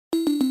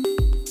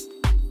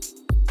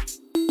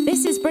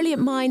This is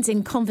Brilliant Minds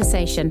in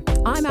Conversation.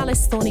 I'm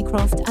Alice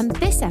Thorneycroft, and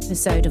this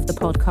episode of the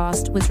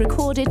podcast was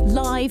recorded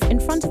live in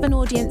front of an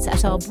audience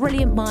at our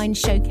Brilliant Minds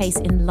showcase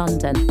in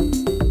London.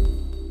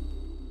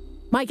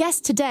 My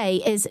guest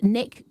today is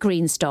Nick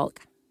Greenstock.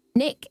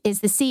 Nick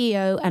is the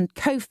CEO and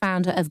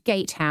co-founder of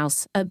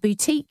Gatehouse, a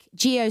boutique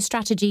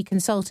geostrategy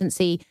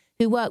consultancy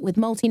who work with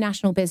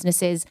multinational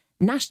businesses,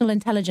 national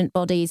intelligence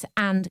bodies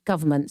and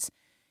governments.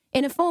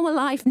 In a former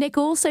life, Nick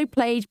also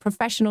played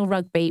professional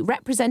rugby,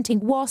 representing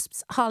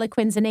Wasps,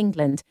 Harlequins in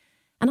England.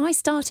 And I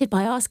started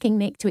by asking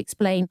Nick to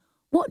explain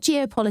what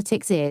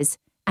geopolitics is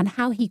and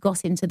how he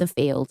got into the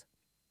field.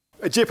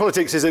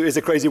 Geopolitics is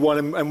a crazy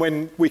one, and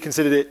when we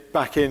considered it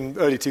back in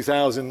early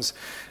 2000s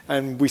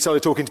and we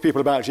started talking to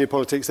people about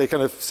geopolitics, they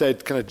kind of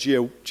said,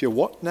 geo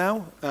what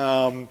now?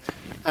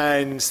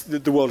 And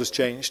the world has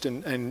changed,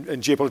 and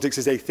geopolitics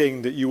is a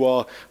thing that you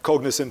are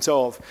cognizant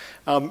of.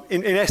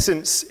 In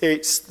essence,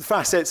 it's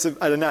facets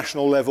at a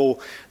national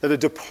level that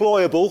are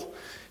deployable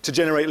to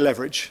generate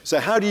leverage. So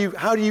how do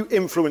you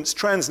influence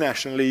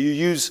transnationally? You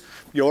use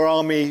your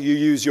army, you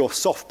use your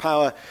soft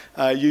power,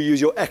 you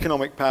use your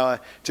economic power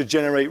to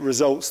generate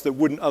results that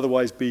wouldn't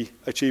otherwise be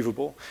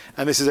achievable.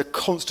 And this is a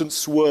constant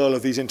swirl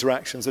of these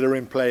interactions that are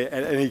in play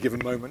at any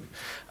given moment.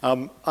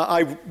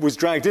 I was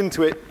dragged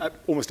into it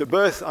almost at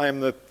birth. I am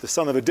the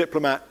son of a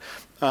diplomat.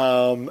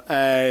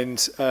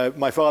 And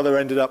my father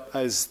ended up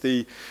as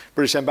the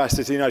British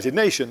ambassador to the United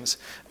Nations.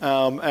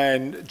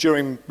 And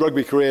during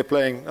rugby career,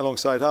 playing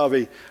alongside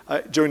Harvey,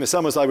 during the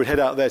summers I would head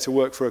out there to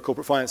work for a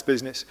corporate finance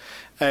business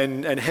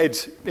and head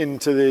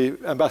into the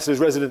ambassador's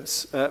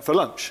residence for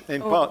lunch,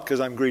 in part because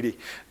I'm greedy,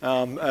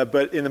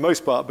 but in the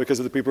most part because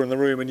of the people in the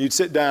room. And you'd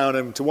sit down,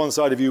 and to one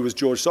side of you was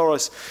George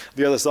Soros,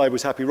 the other side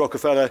was Happy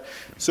Rockefeller.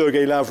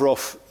 Sergei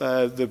Lavrov,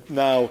 the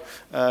now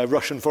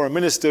Russian foreign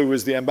minister,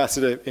 was the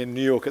ambassador in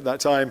New York at that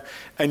time,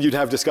 and you'd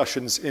have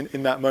discussions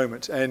in that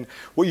moment. And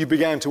what you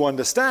began to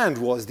understand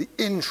was the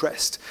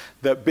interest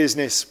that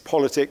business,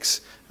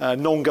 politics,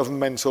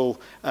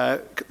 non-governmental,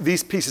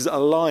 these pieces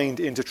aligned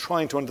into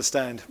trying to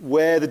understand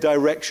where the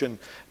direction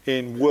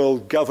in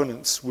world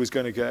governance was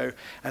going to go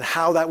and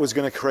how that was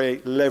going to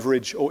create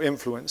leverage or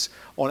influence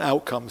on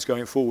outcomes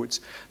going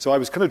forwards. So I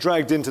was kind of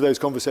dragged into those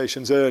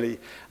conversations early,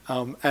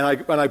 and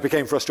I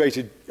became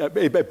frustrated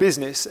at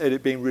business at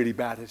it being really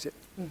bad at it.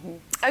 Mm-hmm.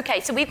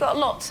 Okay, so we've got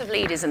lots of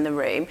leaders in the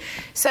room.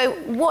 So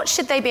what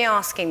should they be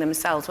asking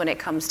themselves when it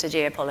comes to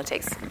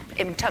geopolitics?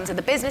 In terms of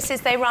the businesses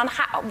they run,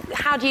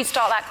 how do you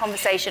start that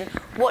conversation?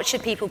 What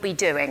should people be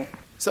doing?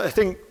 So I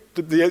think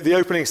the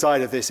opening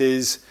side of this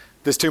is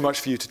there's too much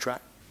for you to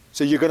track.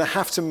 So you're going to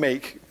have to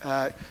make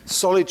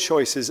solid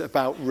choices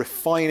about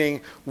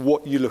refining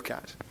what you look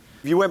at.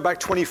 If you went back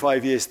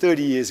 25 years,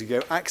 30 years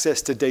ago,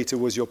 access to data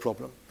was your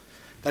problem.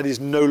 That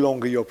is no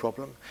longer your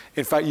problem.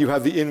 In fact, you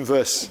have the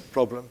inverse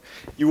problem.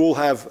 You all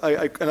have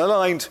an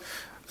aligned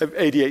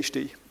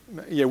ADHD.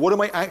 What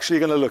am I actually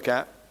going to look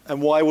at,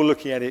 and why will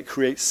looking at it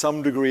create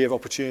some degree of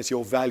opportunity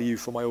or value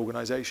for my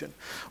organization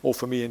or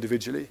for me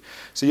individually?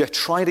 So you're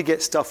trying to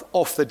get stuff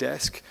off the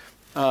desk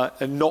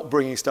and not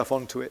bringing stuff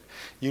onto it.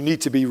 You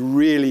need to be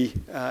really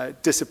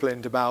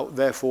disciplined about,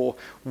 therefore,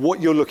 what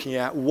you're looking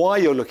at, why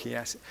you're looking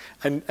at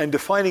it, and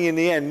defining in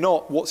the end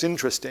not what's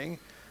interesting,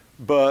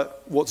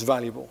 but what's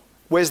valuable.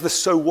 Where's the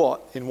so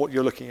what in what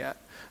you're looking at?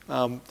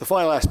 The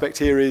final aspect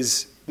here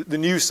is the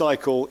news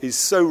cycle is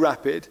so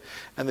rapid,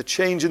 and the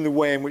change in the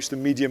way in which the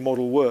media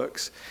model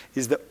works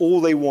is that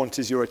all they want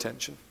is your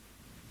attention.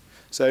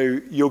 So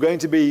you're going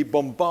to be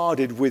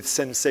bombarded with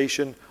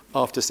sensation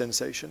after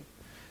sensation.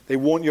 They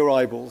want your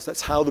eyeballs.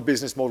 That's how the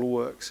business model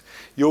works.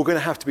 You're going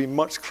to have to be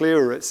much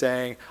clearer at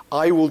saying,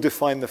 I will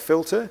define the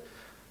filter,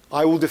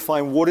 I will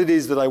define what it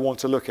is that I want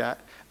to look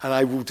at, and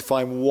I will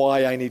define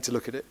why I need to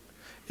look at it.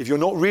 If you're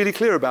not really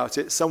clear about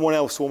it, someone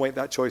else will make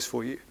that choice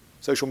for you.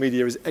 Social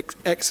media is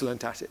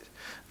excellent at it,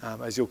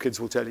 as your kids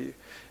will tell you.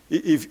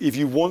 If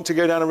you want to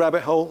go down a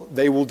rabbit hole,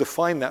 they will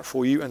define that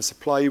for you and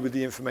supply you with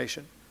the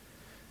information.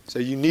 So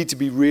you need to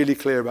be really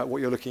clear about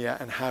what you're looking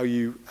at and how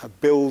you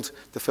build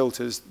the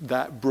filters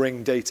that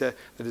bring data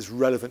that is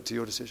relevant to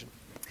your decision.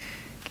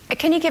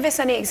 Can you give us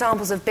any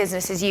examples of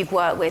businesses you've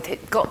worked with who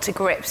got to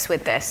grips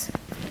with this?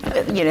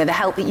 The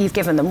help that you've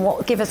given them.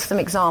 Give us some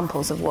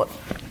examples of what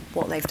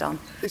they've done.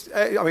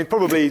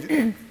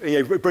 Probably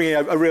bringing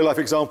a real-life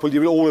example,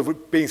 you all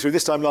have been through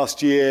this time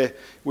last year,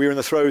 we were in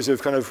the throes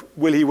of kind of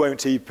will he,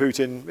 won't he,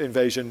 Putin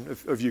invasion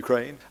of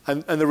Ukraine.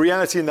 And the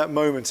reality in that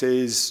moment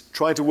is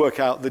trying to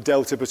work out the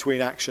delta between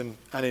action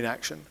and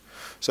inaction.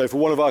 So for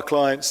one of our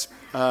clients,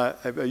 a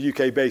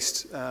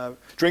UK-based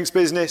drinks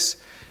business,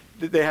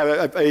 they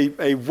have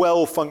a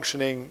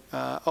well-functioning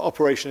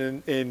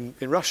operation in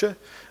Russia,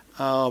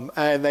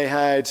 and they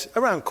had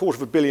around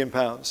 £250 million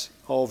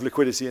of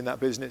liquidity in that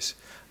business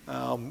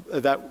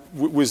that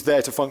was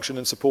there to function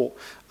and support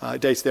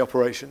day-to-day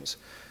operations.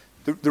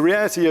 The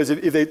reality is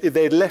if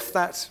they had left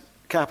that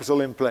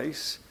capital in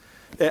place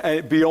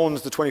beyond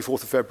the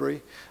 24th of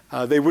February,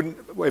 they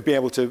wouldn't be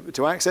able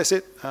to access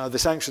it. The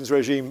sanctions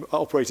regime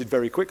operated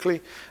very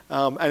quickly,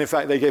 and in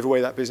fact they gave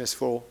away that business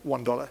for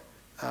 $1.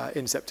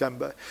 in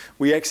September.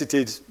 We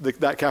exited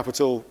that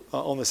capital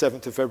on the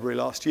 7th of February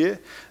last year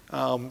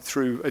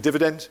through a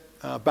dividend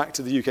back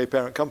to the UK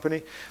parent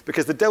company,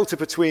 because the delta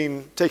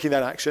between taking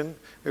that action,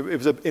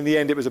 in the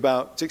end it was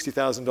about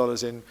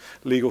 $60,000 in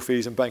legal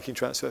fees and banking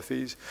transfer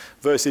fees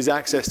versus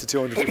access to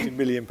 £250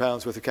 million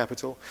worth of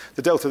capital.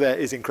 The delta there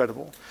is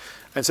incredible.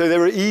 And so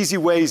there are easy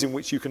ways in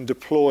which you can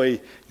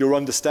deploy your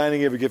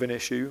understanding of a given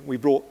issue. We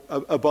brought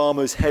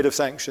Obama's head of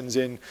sanctions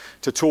in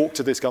to talk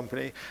to this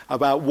company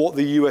about what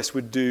the US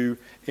would do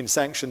in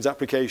sanctions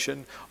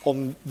application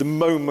on the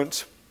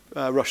moment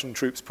Russian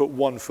troops put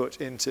one foot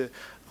into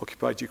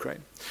occupied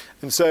Ukraine.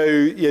 And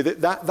so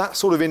that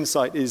sort of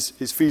insight is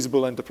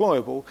feasible and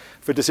deployable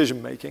for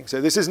decision making.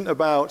 So this isn't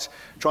about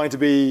trying to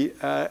be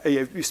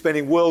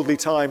spending worldly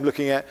time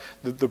looking at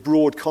the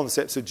broad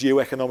concepts of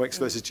geoeconomics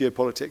versus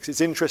geopolitics. It's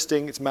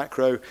interesting, it's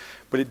macro,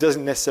 but it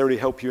doesn't necessarily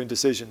help you in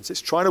decisions.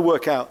 It's trying to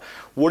work out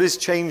what is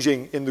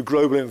changing in the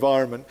global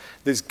environment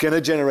that's going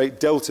to generate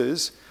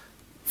deltas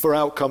for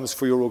outcomes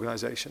for your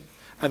organization.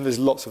 And there's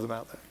lots of them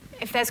out there.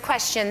 If there's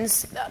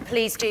questions,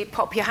 please do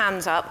pop your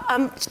hands up.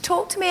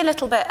 Talk to me a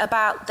little bit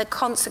about the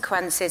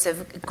consequences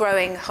of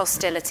growing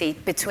hostility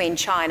between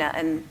China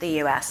and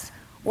the US.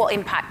 What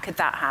impact could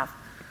that have?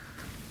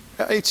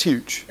 It's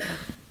huge.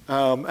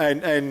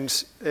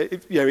 It's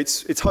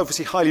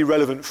obviously highly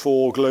relevant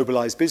for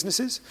globalized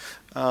businesses.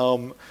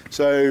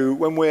 So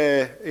when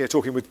we're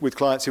talking with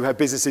clients who have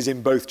businesses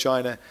in both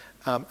China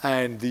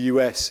and the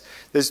US,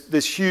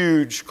 there's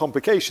huge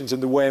complications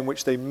in the way in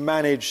which they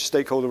manage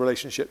stakeholder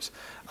relationships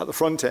at the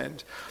front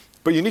end.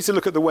 But you need to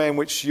look at the way in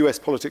which US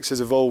politics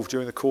has evolved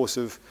during the course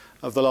of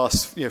the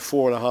last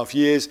 4.5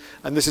 years,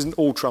 and this isn't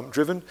all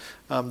Trump-driven.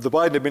 The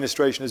Biden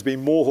administration has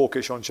been more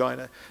hawkish on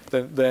China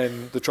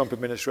than the Trump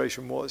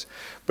administration was.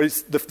 But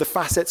it's the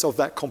facets of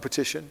that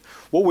competition.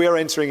 What we are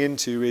entering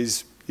into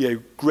is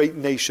great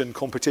nation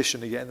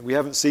competition again. We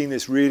haven't seen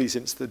this really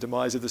since the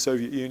demise of the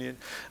Soviet Union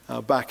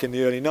back in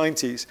the early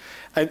 90s.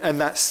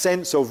 And that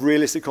sense of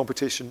realistic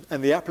competition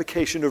and the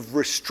application of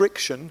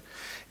restriction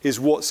is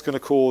what's going to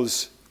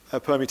cause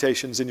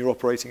permutations in your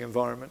operating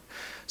environment.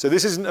 So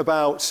this isn't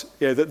about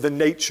the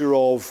nature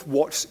of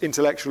what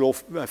intellectual or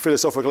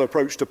philosophical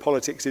approach to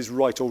politics is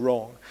right or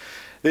wrong.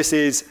 This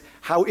is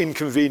how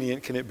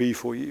inconvenient can it be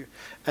for you?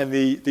 And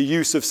the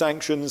use of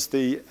sanctions,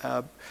 the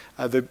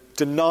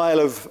denial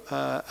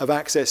of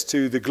access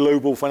to the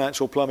global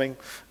financial plumbing,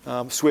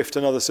 SWIFT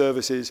and other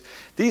services,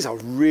 these are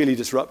really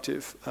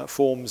disruptive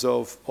forms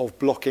of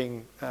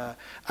blocking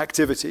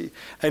activity.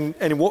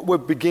 And what we're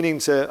beginning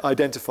to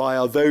identify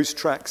are those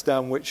tracks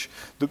down which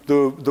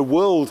the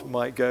world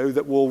might go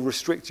that will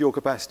restrict your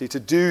capacity to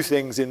do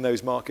things in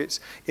those markets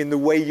in the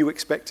way you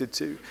expected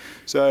to.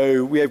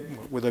 So we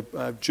have, with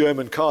a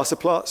German car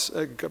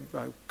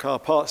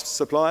parts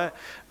supplier,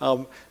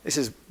 this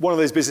is one of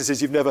those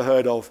businesses you've never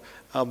heard of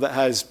that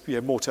has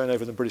more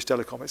turnover than British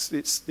Telecom.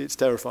 It's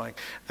terrifying.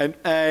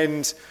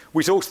 And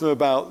we talked to them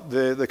about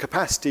the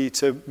capacity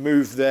to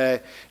move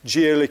their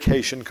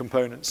geolocation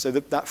components. So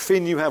that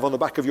fin you have on the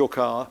back of your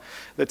car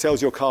that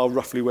tells your car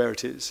roughly where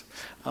it is.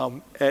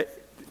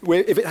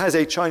 If it has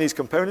a Chinese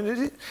component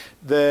in it,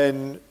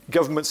 then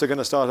governments are going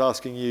to start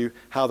asking you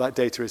how that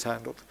data is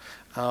handled.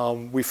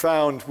 We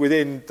found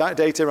within that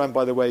data, and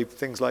by the way,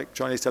 things like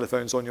Chinese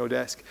telephones on your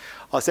desk,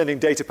 are sending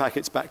data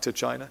packets back to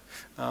China.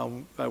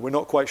 We're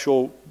not quite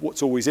sure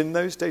what's always in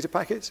those data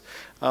packets,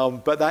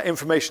 but that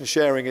information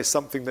sharing is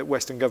something that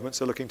Western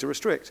governments are looking to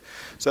restrict.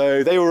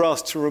 So they were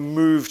asked to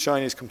remove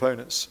Chinese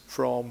components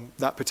from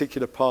that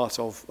particular part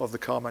of the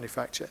car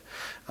manufacture.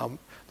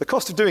 The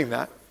cost of doing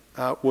that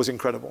was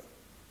incredible.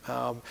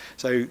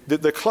 So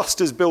the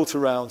clusters built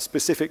around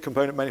specific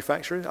component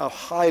manufacturing are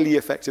highly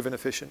effective and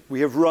efficient. We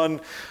have run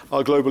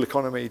our global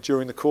economy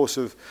during the course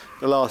of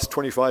the last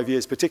 25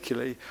 years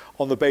particularly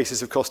on the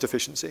basis of cost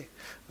efficiency.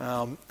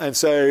 And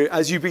so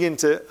as you begin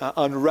to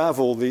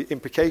unravel the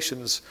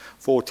implications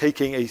for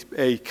taking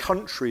a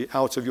country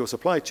out of your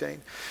supply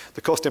chain,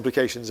 the cost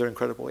implications are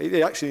incredible.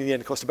 It actually in the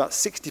end cost about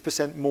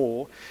 60%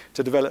 more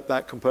to develop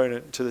that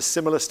component to the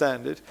similar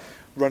standard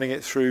running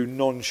it through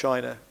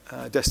non-China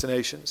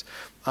destinations.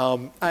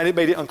 And it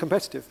made it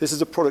uncompetitive. This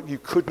is a product you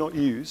could not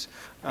use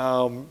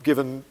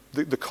given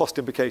the cost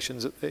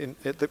implications at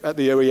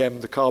the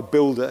OEM, the car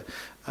builder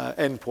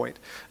endpoint.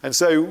 And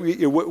so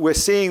we're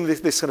seeing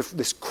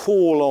this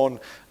call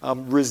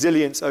on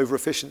resilience over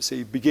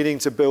efficiency beginning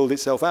to build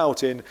itself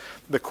out in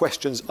the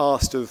questions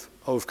asked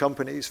of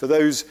companies. For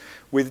those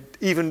with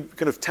even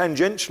kind of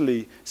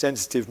tangentially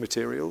sensitive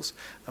materials,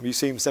 you've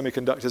seen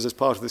semiconductors as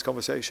part of this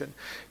conversation,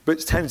 but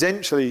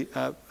tangentially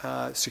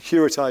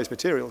securitized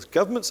materials,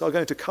 governments are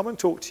going to come and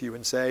talk to you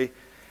and say,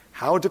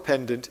 how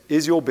dependent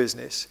is your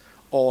business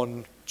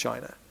on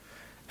China?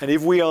 And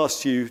if we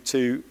asked you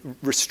to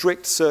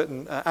restrict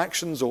certain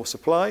actions or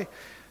supply,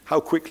 how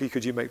quickly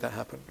could you make that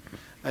happen?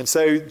 And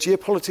so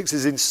geopolitics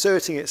is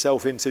inserting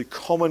itself into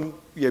common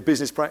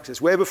business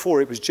practice, where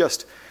before it was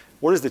just,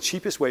 what is the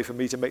cheapest way for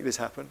me to make this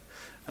happen?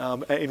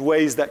 In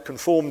ways that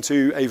conform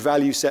to a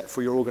value set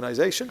for your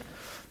organization.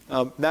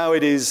 Now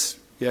it is,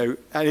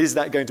 and is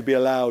that going to be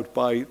allowed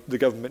by the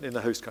government in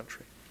the host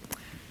country?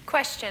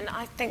 Question.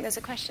 I think there's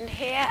a question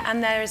here,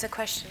 and there is a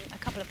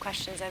couple of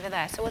questions over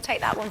there. So we'll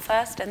take that one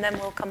first, and then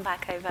we'll come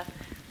back over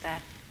there.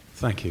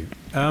 Thank you.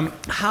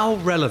 How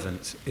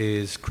relevant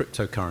is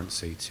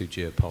cryptocurrency to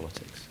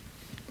geopolitics?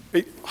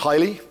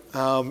 Highly.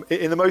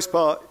 In the most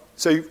part,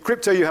 so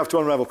crypto you have to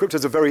unravel. Crypto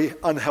is a very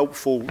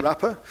unhelpful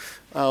wrapper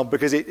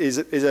because it is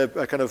a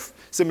kind of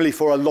simile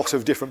for a lot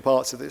of different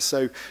parts of this.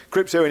 So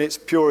crypto in its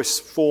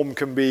purest form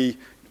can be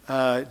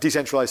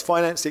decentralized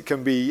finance, it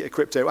can be a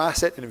crypto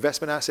asset, an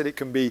investment asset, it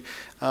can be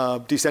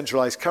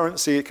decentralized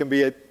currency, it can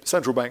be a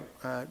central bank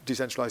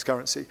decentralized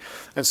currency.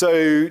 And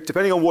so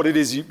depending on what it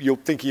is you're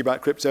thinking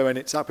about crypto and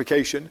its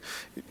application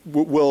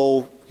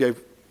will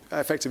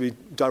effectively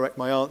direct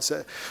my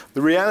answer.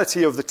 The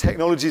reality of the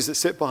technologies that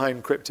sit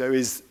behind crypto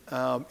is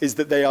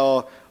that they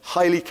are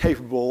highly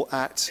capable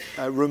at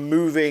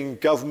removing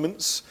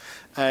governments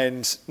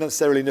and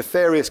necessarily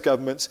nefarious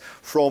governments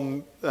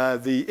from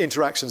the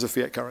interactions of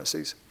fiat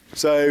currencies.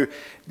 So,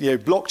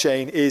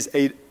 blockchain is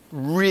a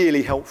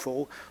really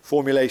helpful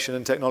formulation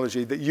and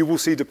technology that you will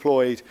see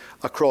deployed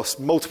across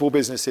multiple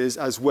businesses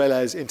as well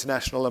as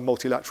international and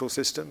multilateral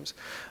systems.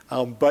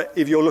 But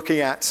if you're looking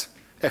at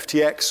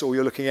FTX or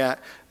you're looking at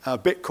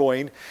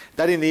Bitcoin,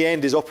 that in the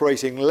end is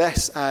operating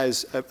less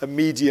as a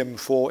medium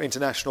for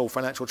international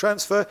financial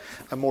transfer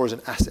and more as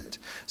an asset.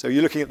 So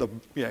you're looking at the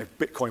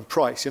Bitcoin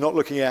price. You're not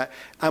looking at,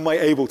 am I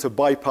able to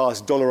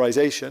bypass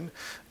dollarization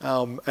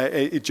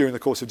during the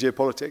course of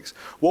geopolitics?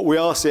 What we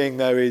are seeing,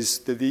 though, is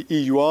that the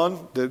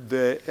yuan,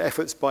 the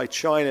efforts by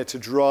China to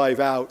drive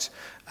out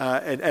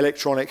an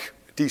electronic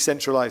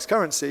decentralized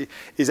currency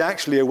is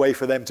actually a way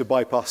for them to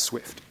bypass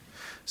SWIFT.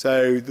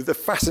 So the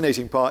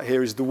fascinating part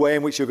here is the way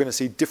in which you're going to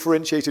see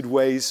differentiated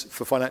ways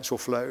for financial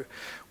flow,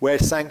 where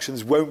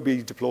sanctions won't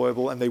be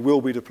deployable and they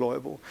will be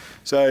deployable.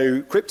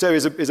 So crypto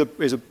is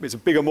a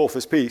big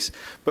amorphous piece,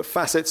 but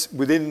facets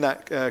within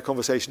that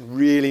conversation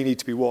really need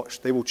to be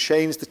watched. They will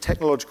change the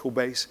technological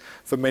base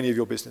for many of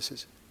your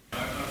businesses. I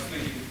was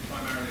thinking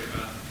primarily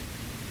about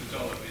the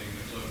dollar being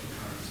the global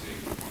currency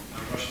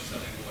and Russia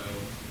selling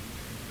oil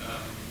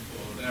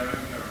for their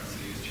own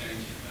currency is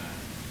changing that,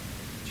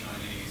 the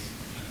Chinese,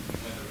 and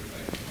whether it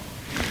affects the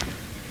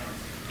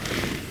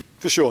currency.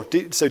 For sure.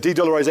 So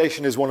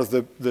de-dollarization is one of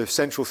the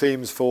central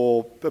themes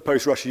for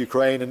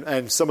post-Russia-Ukraine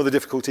and some of the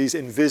difficulties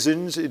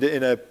envisioned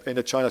in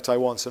a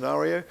China-Taiwan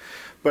scenario.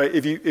 But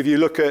if you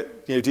look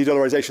at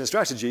de-dollarization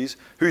strategies,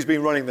 who's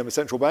been running them? The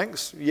central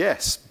banks?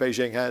 Yes,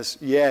 Beijing has.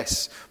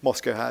 Yes,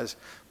 Moscow has.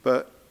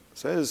 But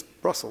so has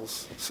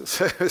Brussels.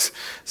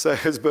 So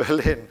has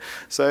Berlin.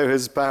 So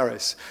has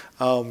Paris.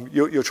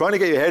 You're trying to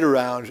get your head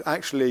around.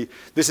 Actually,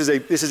 this is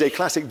a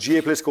classic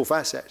geopolitical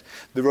facet.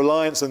 The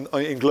reliance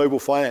in global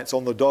finance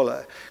on the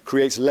dollar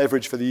creates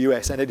leverage for the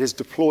US, and it has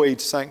deployed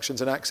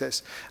sanctions and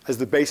access as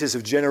the basis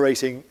of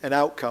generating an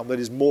outcome that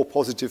is more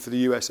positive for the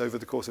US over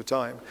the course of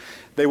time.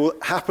 They will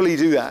happily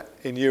do that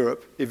in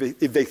Europe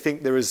if they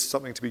think there is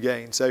something to be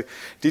gained. So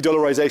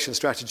de-dollarization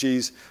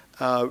strategies,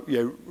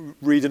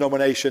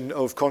 redenomination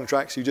of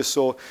contracts. You just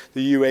saw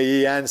the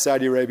UAE and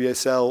Saudi Arabia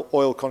sell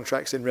oil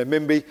contracts in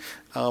renminbi.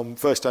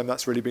 First time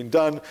that's really been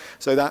done.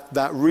 So that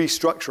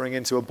restructuring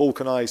into a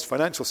balkanized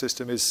financial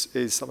system is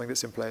something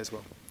that's in play as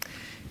well.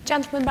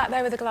 Gentleman back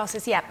there with the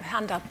glasses. Yeah,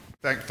 hand up.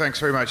 Thanks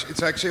very much.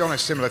 It's actually on a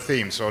similar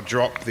theme, so I'll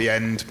drop the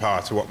end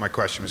part of what my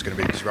question was going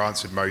to be because you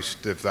answered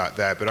most of that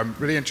there. But I'm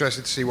really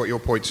interested to see what your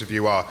points of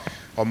view are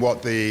on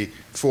what the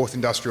fourth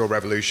industrial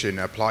revolution,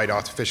 applied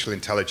artificial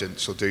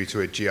intelligence, will do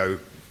to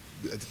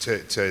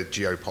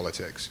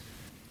geopolitics.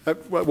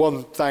 Well,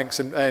 one, thanks,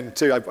 and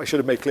two, I should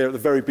have made clear at the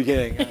very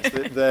beginning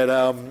that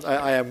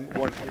I am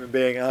one human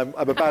being. I'm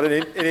about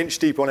an inch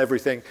deep on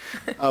everything,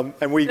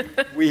 and we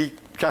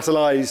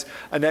catalyse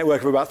a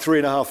network of about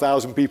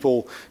 3,500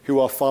 people who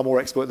are far more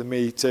expert than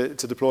me to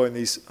deploy on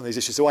these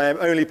issues. So I am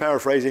only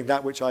paraphrasing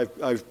that which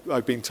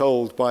I've been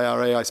told by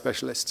our AI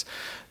specialists.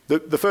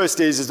 The first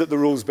is that the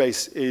rules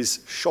base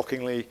is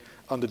shockingly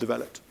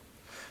underdeveloped.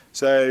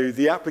 So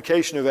the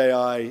application of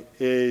AI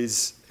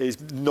is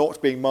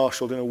not being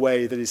marshaled in a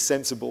way that is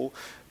sensible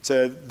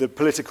to the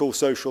political,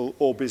 social,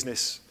 or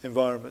business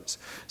environments.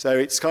 So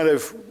it's kind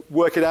of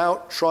work it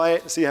out, try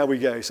it, see how we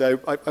go. So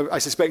I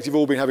suspect you've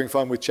all been having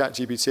fun with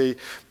ChatGPT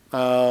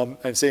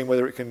and seeing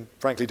whether it can,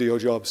 frankly, do your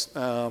jobs.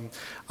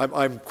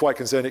 I'm quite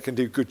concerned it can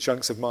do good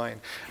chunks of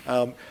mine.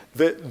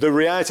 The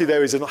reality,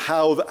 though, is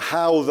how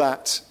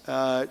that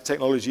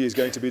technology is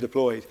going to be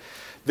deployed.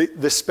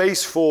 The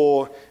space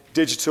for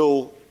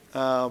digital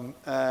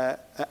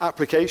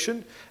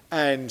application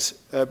and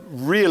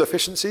real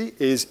efficiency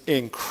is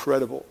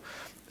incredible.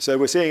 So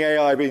we're seeing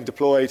AI being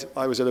deployed.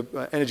 I was at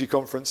an energy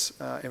conference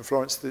in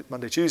Florence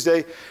Monday,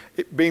 Tuesday.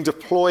 It being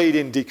deployed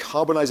in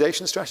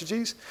decarbonisation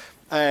strategies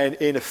and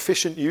in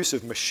efficient use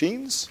of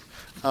machines.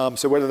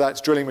 So whether that's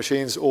drilling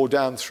machines or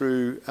down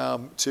through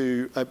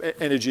to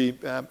energy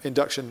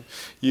induction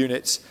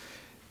units,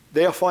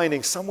 they are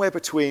finding somewhere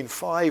between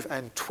 5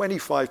 and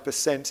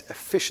 25%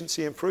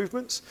 efficiency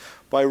improvements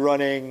by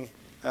running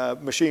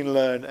machine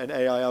learn and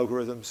AI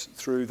algorithms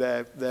through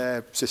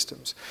their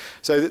systems.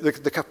 So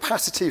the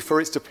capacity for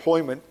its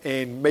deployment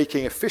in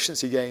making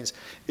efficiency gains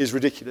is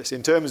ridiculous.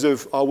 In terms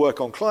of our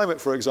work on climate,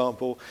 for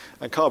example,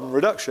 and carbon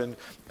reduction,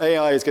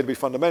 AI is going to be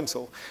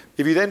fundamental.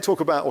 If you then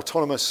talk about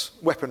autonomous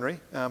weaponry,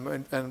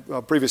 and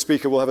our previous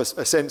speaker will have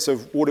a sense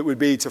of what it would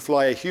be to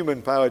fly a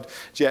human-powered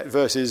jet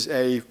versus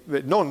a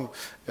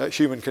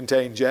non-human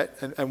contained jet,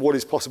 and what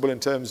is possible in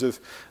terms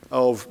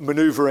of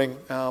maneuvering.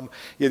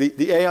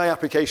 The AI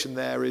application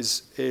there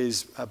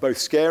is both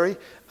scary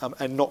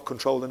and not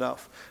controlled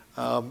enough.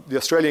 The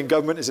Australian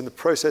government is in the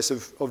process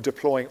of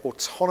deploying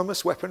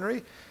autonomous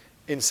weaponry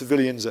in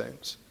civilian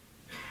zones.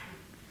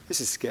 This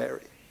is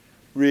scary,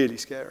 really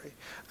scary.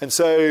 And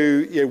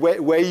so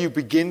where you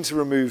begin to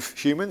remove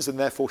humans and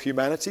therefore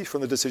humanity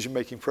from the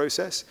decision-making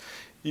process,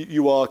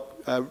 you are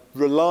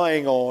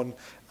relying on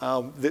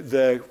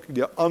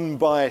the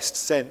unbiased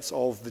sense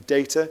of the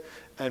data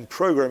and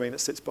programming that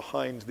sits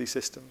behind these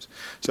systems.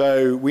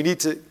 So we need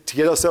to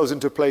get ourselves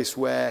into a place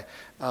where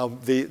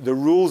the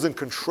rules and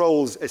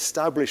controls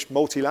established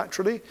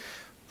multilaterally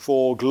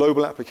for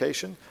global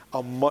application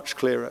are much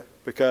clearer,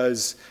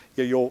 because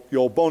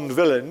your Bond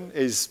villain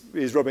is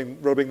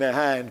rubbing their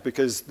hand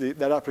because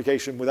that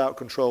application without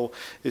control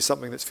is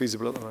something that's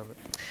feasible at the moment.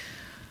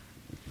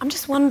 I'm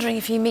just wondering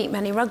if you meet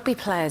many rugby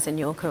players in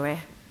your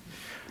career.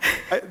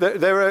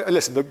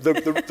 Listen,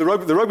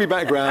 the rugby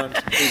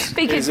background is...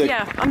 Because,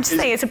 I'm just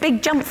saying, it's a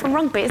big jump from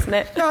rugby, isn't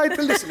it? No,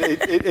 listen,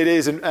 it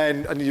is,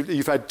 and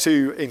you've had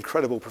two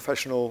incredible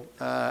professional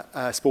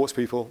sports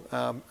people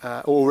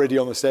already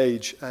on the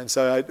stage, and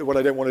so what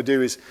I don't want to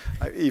do is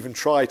even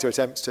try to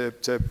attempt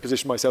to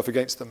position myself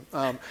against them.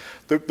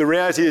 The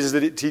reality is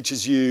that it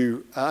teaches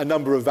you a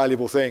number of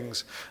valuable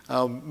things.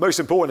 Most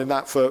important in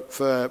that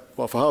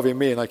for Harvey and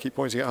me, and I keep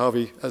pointing at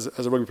Harvey as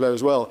a rugby player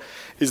as well,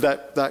 is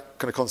that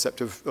kind of concept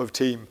of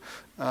team.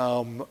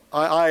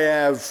 I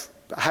have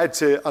had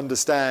to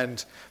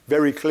understand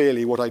very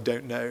clearly what I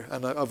don't know,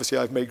 and obviously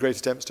I've made great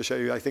attempts to show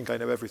you I think I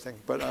know everything,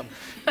 but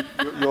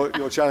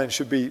your challenge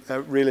should be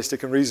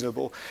realistic and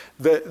reasonable.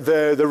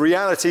 The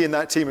reality in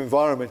that team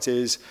environment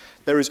is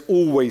there is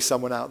always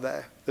someone out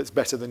there that's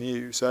better than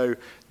you. So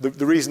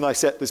the reason I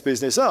set this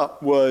business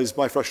up was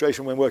my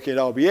frustration when working at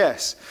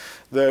RBS.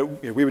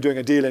 We were doing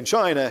a deal in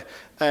China,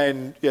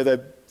 and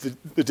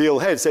the deal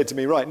head said to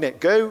me, right, Nick,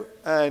 go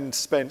and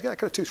spend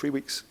kind of 2-3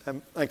 weeks.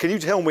 And can you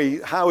tell me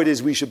how it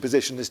is we should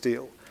position this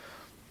deal?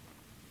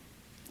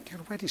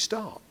 Where do you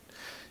start?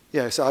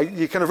 So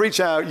you kind of reach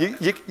out,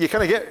 you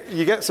kind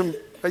of get some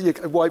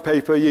white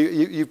paper,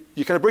 you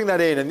kind of bring that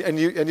in, and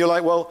you're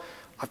like, well,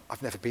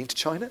 I've never been to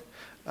China.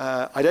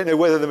 I don't know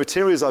whether the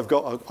materials I've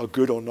got are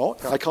good or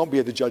not. I can't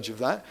be the judge of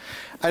that.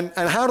 And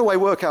how do I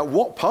work out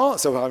what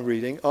parts of what I'm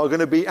reading are going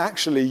to be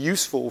actually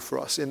useful for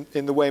us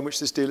in the way in which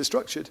this deal is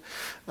structured?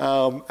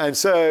 And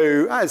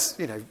so, as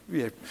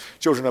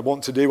children I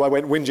want to do, I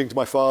went whinging to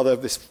my father,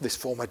 this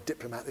former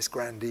diplomat, this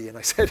grandee, and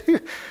I said,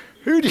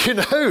 who do you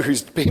know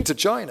who's been to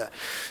China?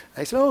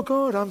 And he said, oh,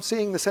 God, I'm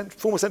seeing the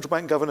former central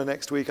bank governor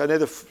next week. I know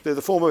the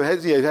former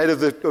head of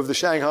the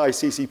Shanghai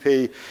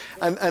CCP,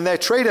 and their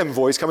trade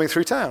envoys coming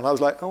through town. I was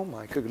like, oh,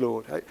 my good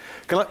Lord.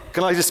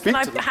 Can I just speak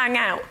to them? Hang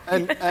out?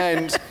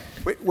 And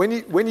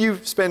when you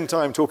spend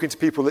time talking to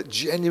people that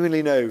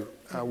genuinely know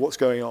what's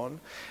going on,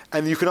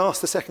 and you can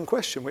ask the second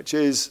question, which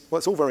is, well,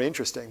 it's all very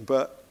interesting,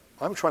 but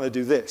I'm trying to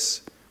do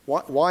this.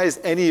 Why is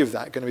any of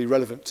that going to be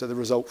relevant to the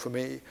result for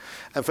me?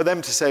 And for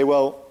them to say,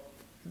 well,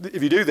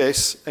 if you do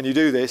this and you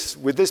do this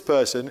with this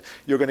person,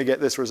 you're going to get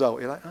this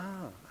result. You're like,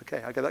 okay,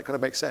 that kind of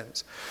makes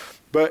sense.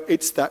 But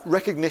it's that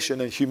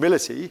recognition and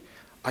humility,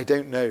 I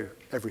don't know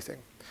everything.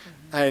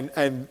 Mm-hmm.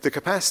 And the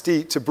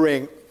capacity to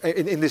bring,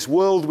 in this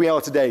world we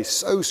are today,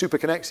 so super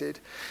connected,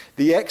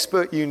 the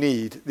expert you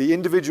need, the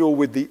individual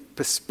with the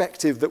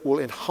perspective that will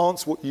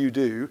enhance what you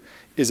do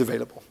is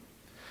available.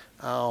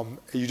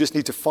 You just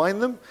need to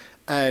find them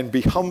and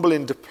be humble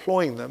in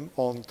deploying them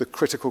on the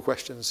critical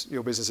questions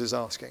your business is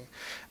asking.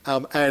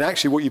 And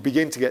actually what you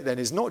begin to get then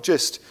is not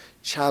just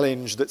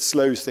challenge that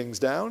slows things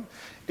down,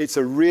 it's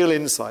a real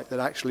insight that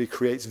actually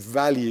creates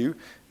value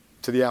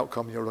to the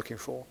outcome you're looking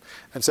for.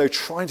 And so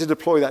trying to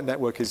deploy that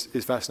network is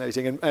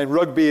fascinating. And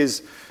rugby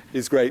is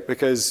great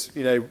because,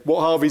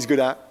 what Harvey's good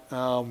at,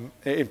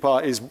 in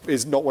part,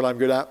 is not what I'm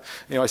good at.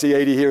 I see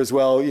AD here as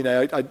well. You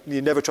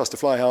never trust a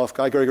fly half.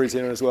 Guy Gregory's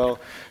here as well.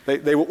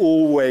 They will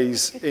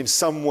always, in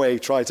some way,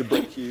 try to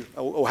break you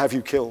or have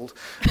you killed,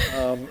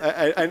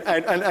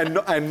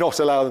 and not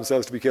allow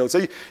themselves to be killed.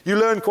 So you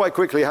learn quite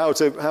quickly how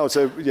to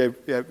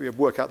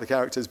work out the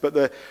characters. But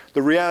the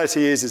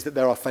reality is that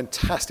there are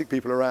fantastic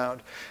people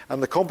around,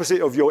 and the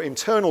composite of your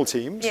internal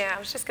teams. Yeah, I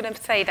was just going to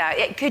say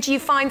that. Could you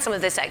find some of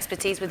this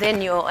expertise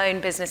within your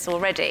own business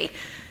already?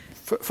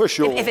 For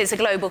sure. If it's a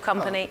global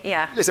company,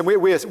 yeah. Listen,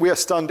 we are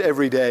stunned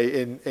every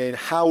day in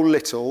how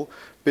little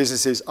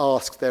businesses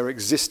ask their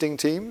existing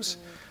teams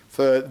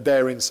for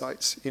their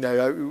insights.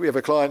 We have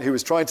a client who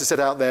was trying to set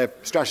out their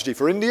strategy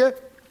for India,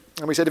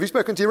 and we said, have you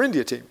spoken to your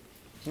India team?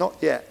 Not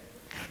yet.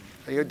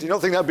 Do you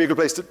not think that would be a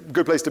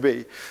good place to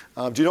be?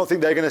 Do you not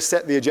think they're going to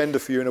set the agenda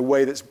for you in a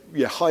way that's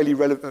highly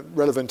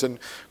relevant and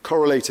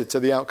correlated to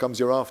the outcomes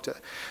you're after?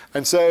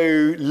 And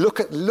so look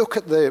at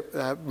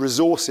the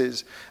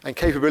resources and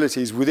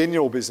capabilities within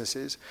your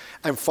businesses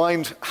and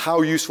find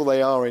how useful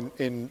they are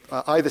in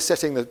either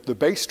setting the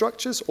base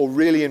structures or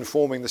really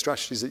informing the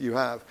strategies that you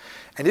have.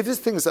 And if there's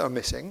things that are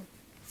missing,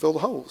 fill the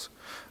holes.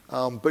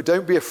 But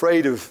don't be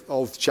afraid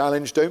of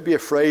challenge. Don't be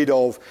afraid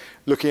of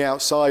looking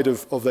outside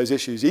of those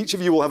issues. Each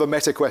of you will have a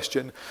meta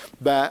question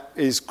that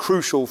is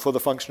crucial for the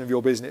function of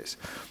your business.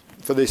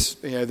 For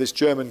this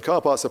German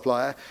car part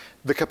supplier,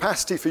 the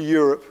capacity for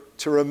Europe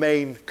to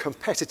remain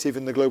competitive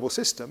in the global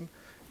system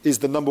is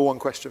the number one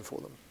question for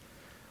them.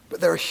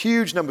 But there are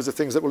huge numbers of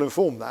things that will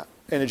inform that.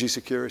 Energy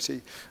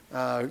security,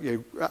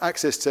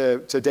 access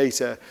to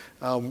data,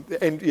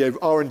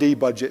 R&D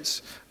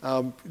budgets,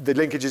 the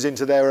linkages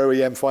into their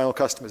OEM final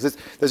customers.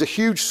 There's a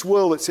huge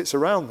swirl that sits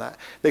around that.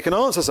 They can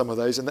answer some of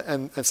those,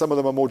 and some of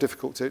them are more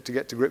difficult to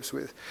get to grips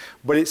with.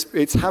 But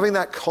it's having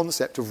that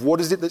concept of what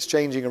is it that's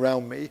changing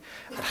around me,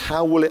 and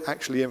how will it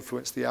actually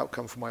influence the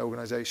outcome for my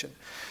organization.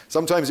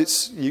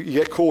 Sometimes you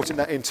get caught in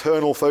that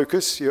internal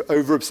focus. You're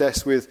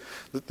over-obsessed with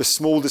the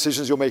small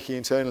decisions you're making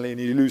internally,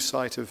 and you lose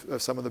sight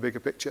of some of the bigger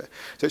picture.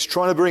 So it's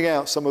trying to bring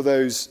out some of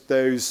those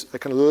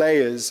kind of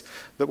layers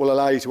that will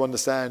allow you to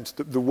understand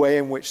the way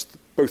in which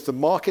both the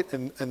market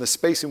and the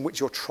space in which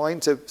you're trying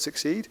to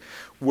succeed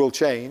will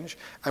change,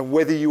 and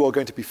whether you are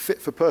going to be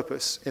fit for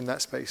purpose in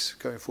that space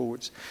going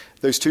forwards.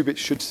 Those two bits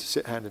should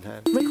sit hand in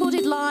hand.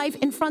 Recorded live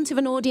in front of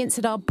an audience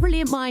at our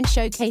Brilliant Minds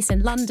showcase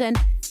in London,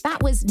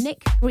 that was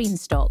Nick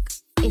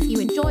Greenstock. If you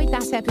enjoyed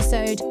that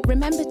episode,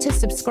 remember to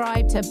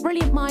subscribe to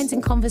Brilliant Minds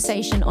in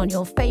Conversation on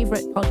your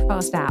favourite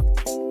podcast app.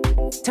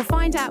 To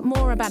find out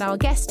more about our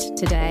guest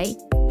today,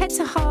 head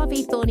to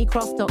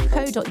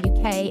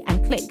harveythornycroft.co.uk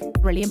and click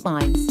Brilliant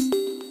Minds.